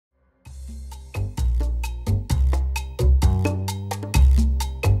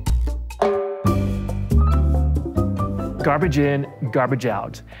Garbage in, garbage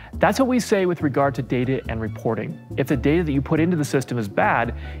out. That's what we say with regard to data and reporting. If the data that you put into the system is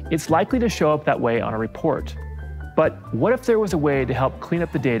bad, it's likely to show up that way on a report. But what if there was a way to help clean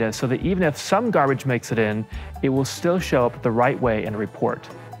up the data so that even if some garbage makes it in, it will still show up the right way in a report?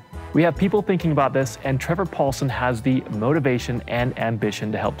 We have people thinking about this, and Trevor Paulson has the motivation and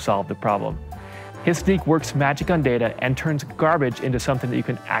ambition to help solve the problem. His technique works magic on data and turns garbage into something that you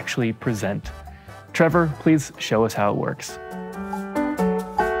can actually present. Trevor, please show us how it works.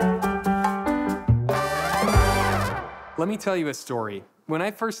 Let me tell you a story. When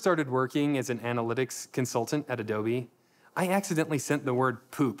I first started working as an analytics consultant at Adobe, I accidentally sent the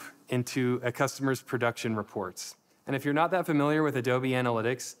word poop into a customer's production reports. And if you're not that familiar with Adobe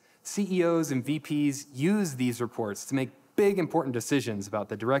Analytics, CEOs and VPs use these reports to make big, important decisions about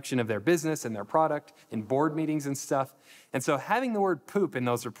the direction of their business and their product in board meetings and stuff. And so having the word poop in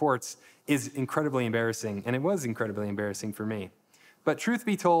those reports is incredibly embarrassing, and it was incredibly embarrassing for me. But truth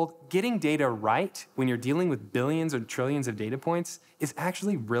be told, getting data right when you're dealing with billions or trillions of data points is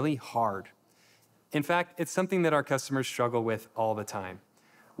actually really hard. In fact, it's something that our customers struggle with all the time.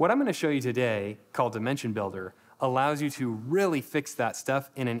 What I'm going to show you today, called Dimension Builder, allows you to really fix that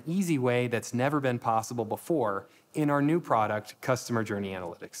stuff in an easy way that's never been possible before in our new product, Customer Journey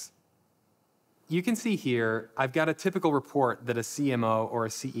Analytics. You can see here, I've got a typical report that a CMO or a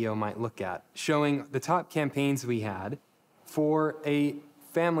CEO might look at, showing the top campaigns we had for a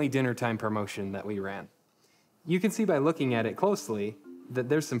family dinner time promotion that we ran. You can see by looking at it closely that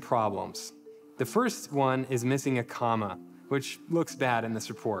there's some problems. The first one is missing a comma, which looks bad in this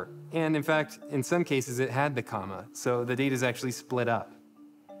report. And in fact, in some cases it had the comma, so the data is actually split up.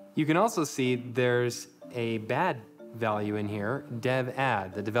 You can also see there's a bad value in here, dev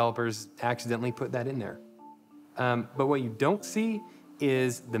add. The developers accidentally put that in there. But what you don't see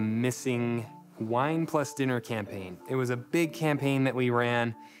is the missing wine plus dinner campaign. It was a big campaign that we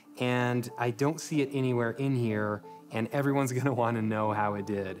ran, and I don't see it anywhere in here, and everyone's gonna wanna know how it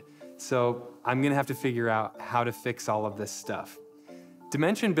did. So I'm gonna have to figure out how to fix all of this stuff.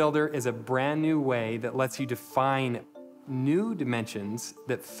 Dimension Builder is a brand new way that lets you define new dimensions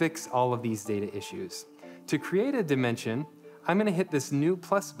that fix all of these data issues. To create a dimension, I'm gonna hit this new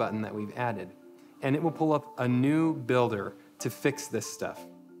plus button that we've added, and it will pull up a new builder to fix this stuff.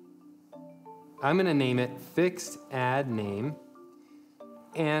 I'm gonna name it Fixed Add Name,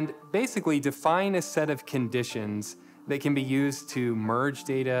 and basically define a set of conditions that can be used to merge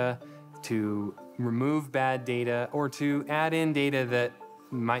data, to remove bad data, or to add in data that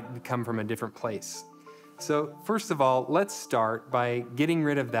might come from a different place. So first of all, let's start by getting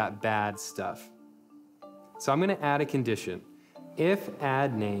rid of that bad stuff. So I'm gonna add a condition. If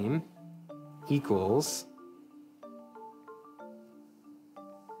add name equals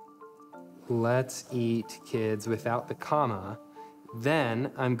let's eat kids without the comma,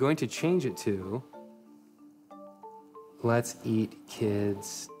 then I'm going to change it to let's eat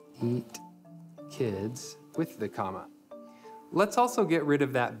kids with the comma. Let's also get rid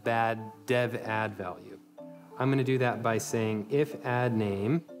of that bad dev add value. I'm gonna do that by saying if add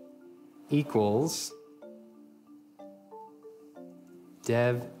name equals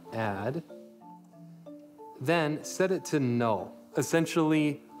dev add, then set it to null,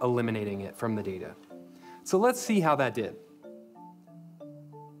 essentially eliminating it from the data. So let's see how that did.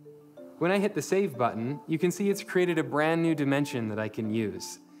 When I hit the save button, you can see it's created a brand new dimension that I can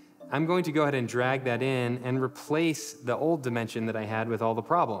use. I'm going to go ahead and drag that in and replace the old dimension that I had with all the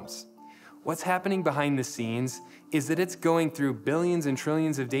problems. What's happening behind the scenes is that it's going through billions and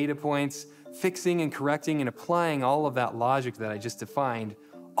trillions of data points, fixing and correcting and applying all of that logic that I just defined,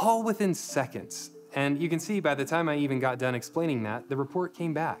 all within seconds. And you can see by the time I even got done explaining that, the report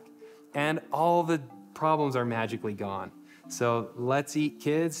came back and all the problems are magically gone. So let's eat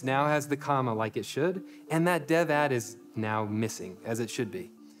kids now has the comma like it should, and that dev add is now missing as it should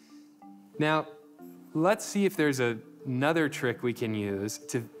be. Now, let's see if there's another trick we can use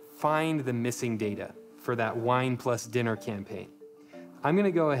to find the missing data for that wine plus dinner campaign. I'm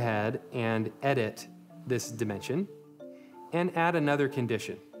gonna go ahead and edit this dimension and add another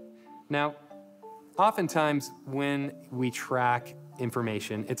condition. Now, oftentimes when we track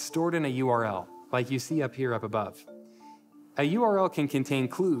information, it's stored in a URL, like you see up here up above. A URL can contain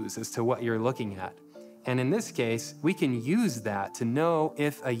clues as to what you're looking at. And in this case, we can use that to know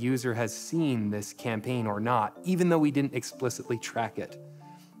if a user has seen this campaign or not, even though we didn't explicitly track it.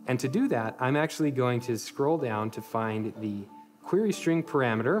 And to do that, I'm actually going to scroll down to find the query string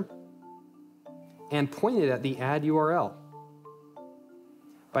parameter and point it at the add URL.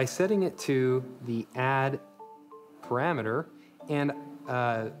 By setting it to the add parameter, and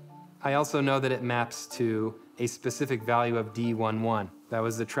I also know that it maps to a specific value of D11. That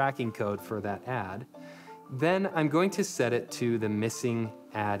was the tracking code for that ad. Then I'm going to set it to the missing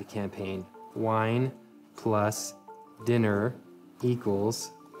ad campaign. Wine plus dinner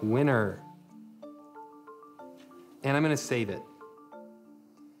equals winner. And I'm going to save it.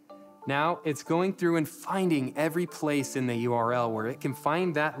 Now it's going through and finding every place in the URL where it can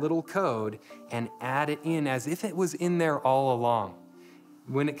find that little code and add it in as if it was in there all along.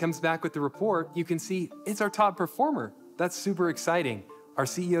 When it comes back with the report, you can see it's our top performer. That's super exciting. Our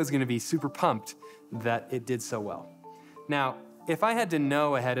CEO is going to be super pumped that it did so well. Now, if I had to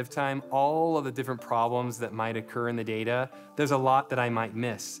know ahead of time all of the different problems that might occur in the data, there's a lot that I might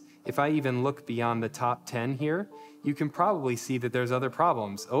miss. If I even look beyond the top 10 here, you can probably see that there's other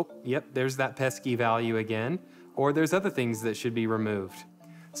problems. Oh, yep, there's that pesky value again, or there's other things that should be removed.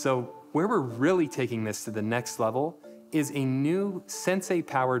 So where we're really taking this to the next level is a new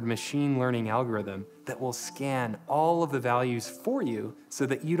Sensei-powered machine learning algorithm that will scan all of the values for you so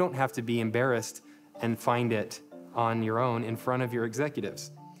that you don't have to be embarrassed and find it on your own in front of your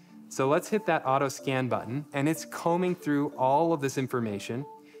executives. So let's hit that auto scan button, and it's combing through all of this information.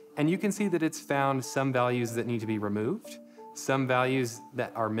 And you can see that it's found some values that need to be removed, some values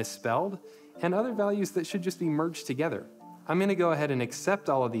that are misspelled, and other values that should just be merged together. I'm going to go ahead and accept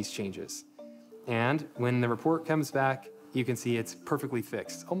all of these changes. And when the report comes back, you can see it's perfectly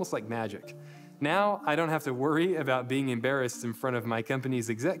fixed, almost like magic. Now I don't have to worry about being embarrassed in front of my company's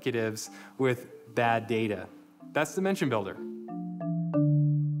executives with bad data. That's Dimension Builder.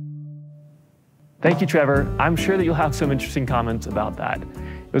 Thank you, Trevor. I'm sure that you'll have some interesting comments about that.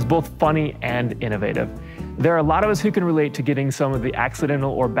 It was both funny and innovative. There are a lot of us who can relate to getting some of the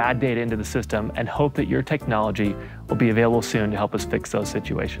accidental or bad data into the system and hope that your technology will be available soon to help us fix those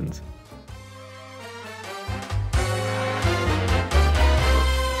situations.